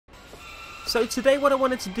So today what I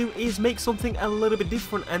wanted to do is make something a little bit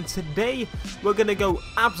different, and today we're going to go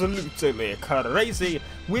absolutely crazy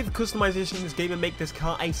with customization in this game and make this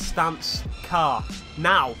car a stance car.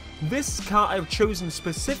 Now, this car I've chosen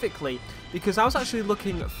specifically because I was actually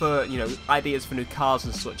looking for, ideas for new cars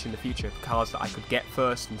and such in the future, cars that I could get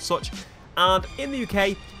first and such, and in the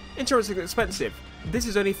UK, insurance is expensive. This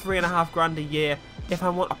is only $3.5 a year. If I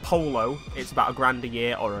want a Polo, it's about $1 a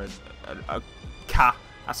year, or a car,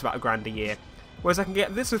 that's about $1 a year. Whereas I can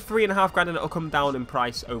get this for $3.5 and it'll come down in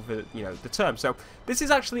price over, the term. So this is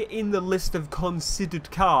actually in the list of considered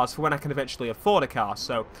cars for when I can eventually afford a car.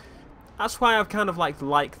 So that's why I've kind of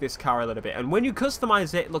like this car a little bit. And when you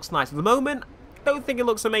customize it, it looks nice. At the moment, I don't think it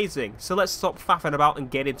looks amazing. So let's stop faffing about and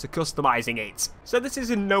get into customizing it. So this is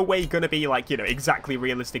in no way going to be exactly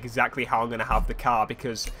realistic, exactly how I'm going to have the car,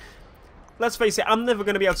 because let's face it, I'm never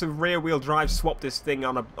going to be able to rear-wheel drive swap this thing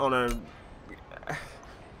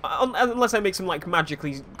unless I make some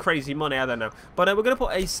magically crazy money, I don't know. But we're going to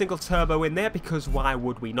put a single turbo in there, because why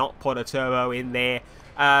would we not put a turbo in there?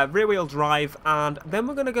 Rear wheel drive, and then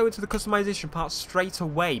we're going to go into the customization part straight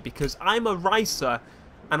away, because I'm a racer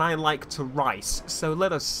and I like to race. So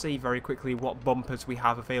let us see very quickly what bumpers we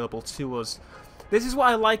have available to us. This is what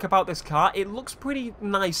I like about this car. It looks pretty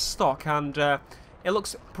nice stock, and it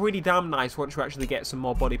looks pretty damn nice once you actually get some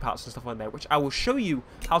more body parts and stuff on there, which I will show you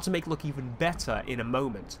how to make look even better in a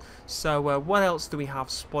moment. So what else do we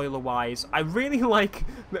have spoiler-wise? I really like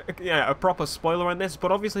a proper spoiler on this,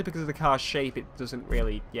 but obviously because of the car's shape, it doesn't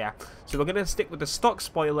really, So we're going to stick with the stock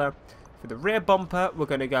spoiler. For the rear bumper, we're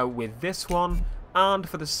going to go with this one. And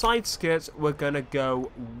for the side skirts, we're going to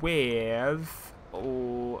go with...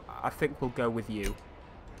 I think we'll go with you.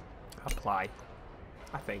 Apply.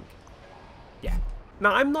 I think. Yeah.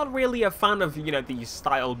 Now, I'm not really a fan of, these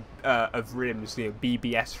style of rims,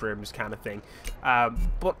 BBS rims kind of thing.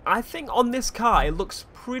 But I think on this car, it looks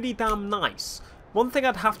pretty damn nice. One thing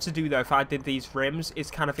I'd have to do, though, if I did these rims,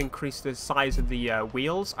 is kind of increase the size of the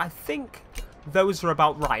wheels. I think those are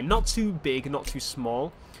about right. Not too big, not too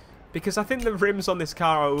small. Because I think the rims on this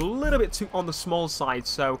car are a little bit too on the small side,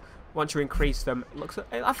 so once you increase them,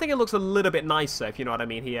 I think it looks a little bit nicer, if you know what I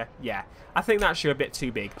mean here. Yeah, I think that's a bit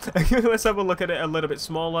too big. Let's have a look at it a little bit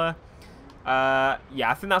smaller. Yeah,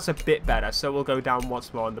 I think that's a bit better, so we'll go down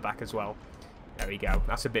once more on the back as well. There we go,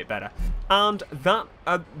 that's a bit better. And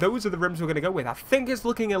those are the rims we're going to go with. I think it's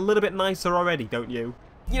looking a little bit nicer already, don't you?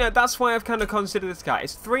 That's why I've kind of considered this car.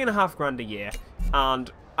 It's $3.5 a year, and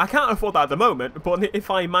I can't afford that at the moment, but if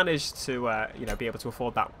I manage to, be able to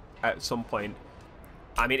afford that at some point,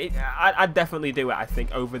 I mean, I'd definitely do it, I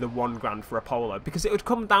think, over the $1 for a Polo, because it would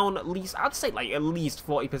come down at least, I'd say, at least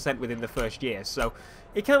 40% within the first year, so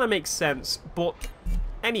it kind of makes sense. But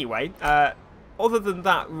anyway, other than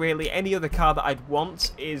that, really, any other car that I'd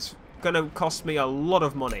want is going to cost me a lot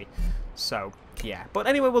of money, so yeah. But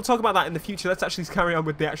anyway, we'll talk about that in the future. Let's actually carry on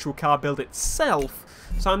with the actual car build itself.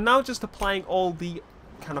 So I'm now just applying all the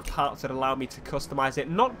kind of parts that allow me to customize it,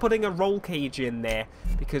 not putting a roll cage in there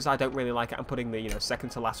because I don't really like it. I'm putting the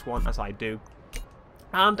second to last one, as I do.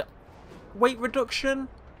 And weight reduction,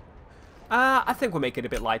 I think we'll make it a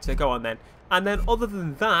bit lighter. Go on then. And then other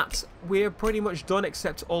than that, we're pretty much done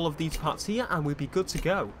except all of these parts here, and we'll be good to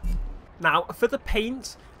go. Now for the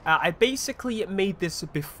paint, I basically made this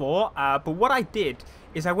before, but what I did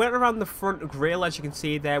is I went around the front grille, as you can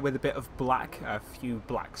see there, with a bit of black, a few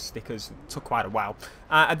black stickers. It took quite a while.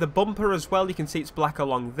 At the bumper as well, you can see it's black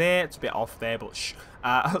along there. It's a bit off there, but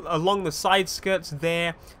along the side skirts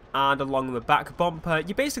there, and along the back bumper.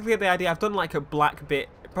 You basically get the idea. I've done a black bit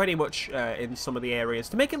pretty much in some of the areas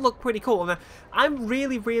to make it look pretty cool. And I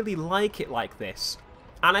really, really like it like this.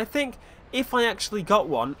 And I think if I actually got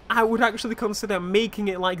one, I would actually consider making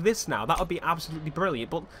it like this now. That would be absolutely brilliant.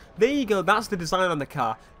 But there you go, that's the design on the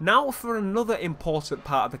car. Now for another important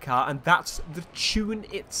part of the car, and that's the tune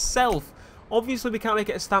itself. Obviously, we can't make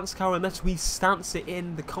it a stance car unless we stance it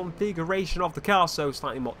in the configuration of the car, so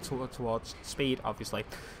slightly more towards speed, obviously.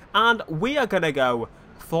 And we are going to go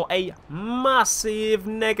for a massive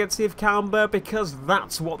negative camber, because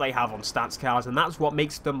that's what they have on stance cars, and that's what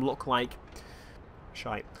makes them look like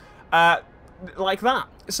shite. Like that.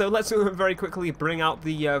 So let's very quickly bring out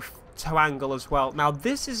the toe angle as well. Now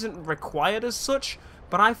this isn't required as such,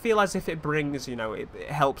 but I feel as if it brings, it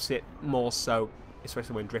helps it more so,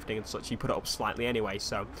 especially when drifting and such. You put it up slightly anyway,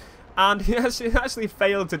 so. And it actually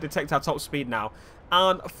failed to detect our top speed now.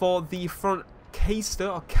 And for the front caster,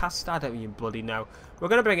 or caster, I don't even bloody know, we're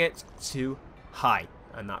going to bring it to high,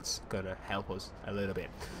 and that's going to help us a little bit.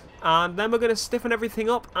 And then we're going to stiffen everything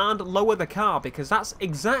up and lower the car, because that's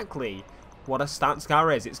exactly what a stance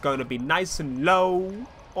car is. It's going to be nice and low,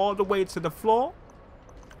 all the way to the floor.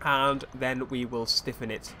 And then we will stiffen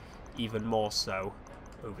it even more so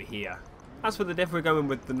over here. As for the diff, we're going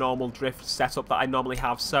with the normal drift setup that I normally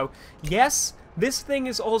have. So, yes, this thing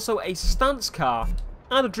is also a stance car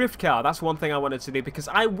and a drift car. That's one thing I wanted to do because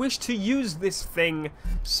I wish to use this thing.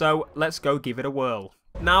 So, let's go give it a whirl.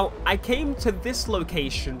 Now, I came to this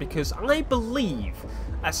location because I believe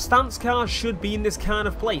a stance car should be in this kind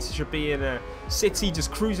of place. It should be in a city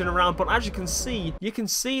just cruising around, but as you can see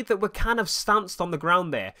that we're kind of stanced on the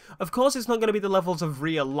ground there. Of course, it's not going to be the levels of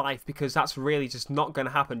real life because that's really just not going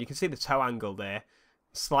to happen. You can see the toe angle there,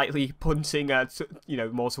 slightly punting, you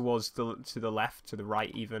know, more towards to the left, to the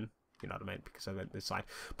right even. You know what I mean? Because I went this side.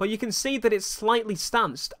 But you can see that it's slightly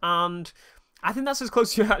stanced, and I think that's as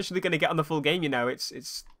close as you're actually going to get on the full game, you know.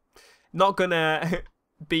 It's not going to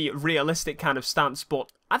be realistic kind of stance,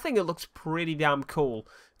 but I think it looks pretty damn cool,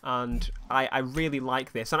 and I really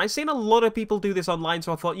like this. And I've seen a lot of people do this online,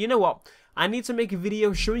 so I thought, you know what? I need to make a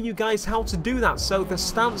video showing you guys how to do that. So the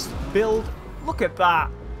stance build, look at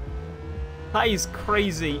that. That is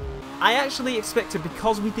crazy. I actually expected,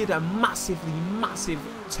 because we did a massive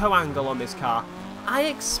toe angle on this car, I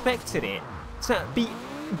expected it to be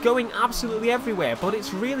going absolutely everywhere, but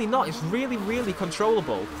it's really not. It's really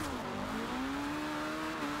controllable.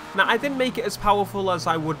 Now, I didn't make it as powerful as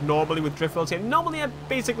I would normally with drift wheels. Normally, I'd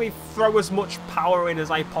basically throw as much power in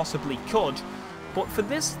as I possibly could, but for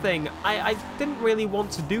this thing, I didn't really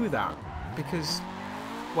want to do that because,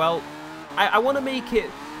 well, I want to make it,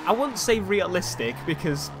 I wouldn't say realistic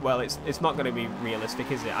because, well, it's not going to be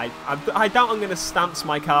realistic, is it? I doubt I'm going to stance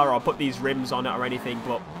my car or put these rims on it or anything,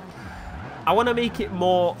 but I want to make it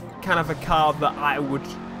more kind of a car that I would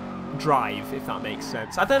drive, if that makes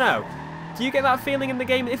sense. I don't know. Do you get that feeling in the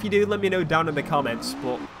game? If you do, let me know down in the comments.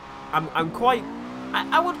 But I would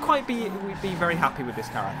quite be very happy with this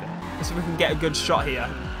car, I think. Let's see if we can get a good shot here.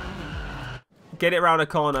 Get it around a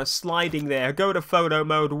corner, sliding there. Go to photo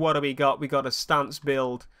mode. What do we got? We got a stance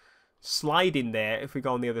build. Sliding there. If we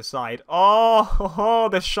go on the other side. Oh,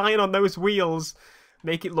 the shine on those wheels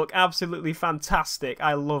make it look absolutely fantastic.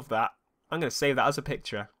 I love that. I'm going to save that as a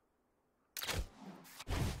picture.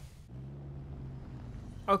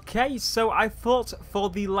 Okay, so I thought for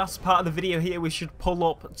the last part of the video here we should pull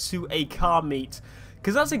up to a car meet,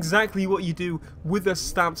 because that's exactly what you do with a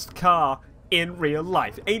stanced car in real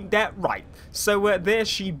life. Ain't that right? So there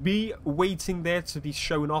she be, waiting there to be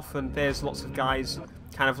shown off, and there's lots of guys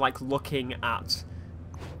kind of like looking at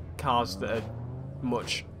cars that are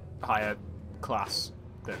much higher class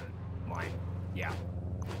than mine. Yeah.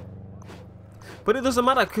 But it doesn't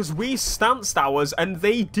matter because we stanced ours and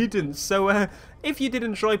they didn't. So if you did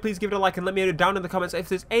enjoy, please give it a like and let me know down in the comments if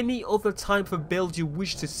there's any other type of build you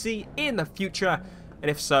wish to see in the future. And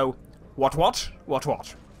if so, what?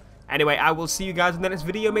 Anyway, I will see you guys in the next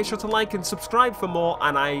video. Make sure to like and subscribe for more,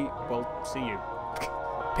 and I will see you.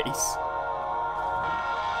 Peace.